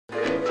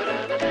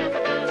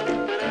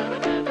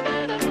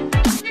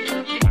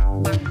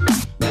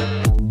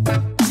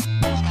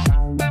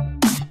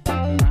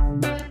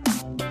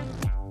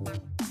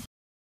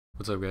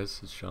up guys,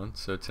 it's Sean.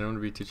 So today I'm going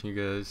to be teaching you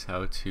guys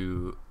how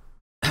to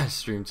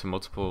stream to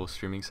multiple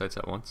streaming sites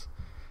at once.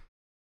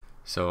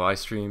 So I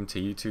stream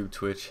to YouTube,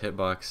 Twitch,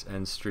 Hitbox,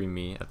 and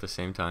StreamMe at the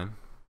same time.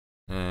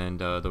 And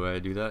the way I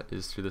do that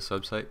is through this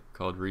website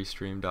called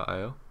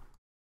Restream.io.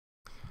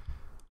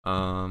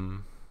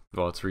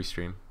 Well, it's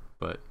Restream,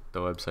 but the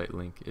website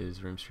link is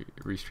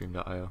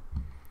Restream.io.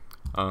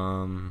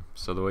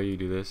 So the way you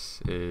do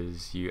this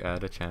is you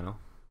add a channel.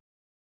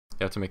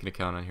 You have to make an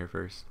account on here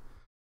first.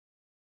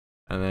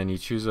 And then you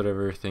choose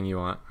whatever thing you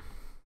want.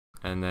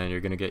 And then you're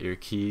going to get your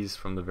keys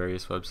from the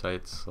various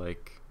websites.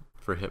 Like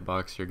for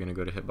Hitbox, you're going to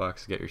go to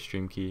Hitbox, get your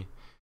stream key.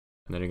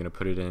 And then you're going to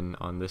put it in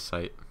on this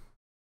site.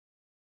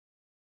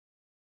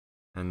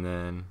 And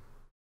then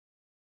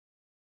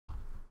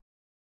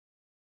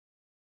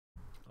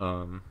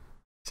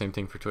same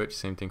thing for Twitch,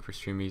 same thing for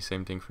StreamMe,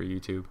 same thing for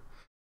YouTube.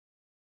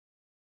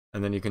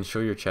 And then you can show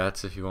your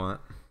chats if you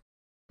want,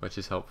 which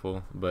is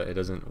helpful, but it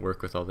doesn't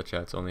work with all the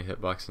chats, only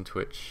Hitbox and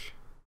Twitch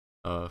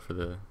for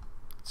the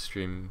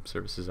stream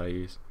services I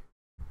use.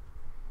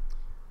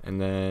 And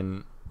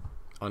then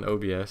on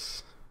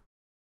OBS,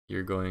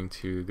 you're going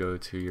to go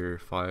to your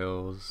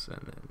files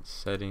and then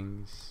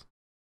settings.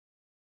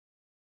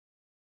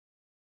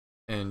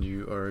 And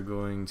you are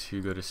going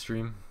to go to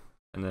stream,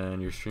 and then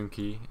your stream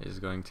key is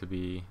going to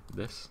be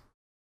this.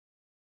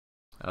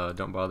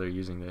 Don't bother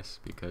using this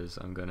because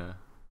I'm gonna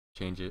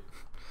change it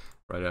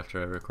right after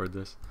I record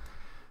this.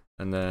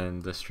 And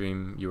then the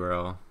stream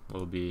URL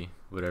will be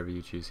whatever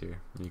you choose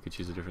here. You could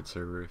choose a different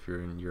server if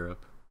you're in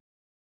Europe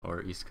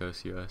or East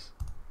Coast US.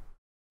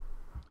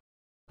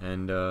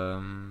 And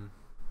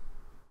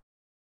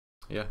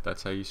yeah,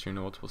 that's how you stream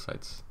to multiple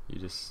sites. You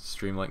just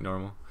stream like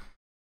normal.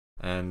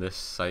 And this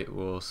site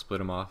will split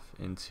them off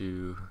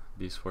into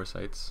these 4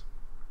 sites.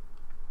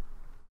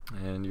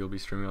 And you'll be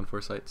streaming on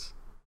 4 sites.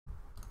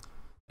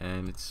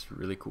 And it's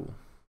really cool.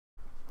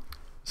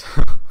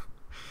 So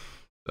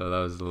that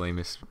was the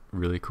lamest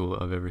really cool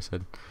I've ever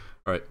said.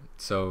 Alright,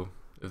 so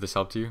if this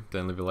helped you,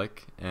 then leave a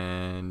like.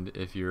 And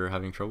if you're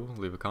having trouble,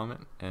 leave a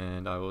comment.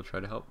 And I will try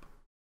to help.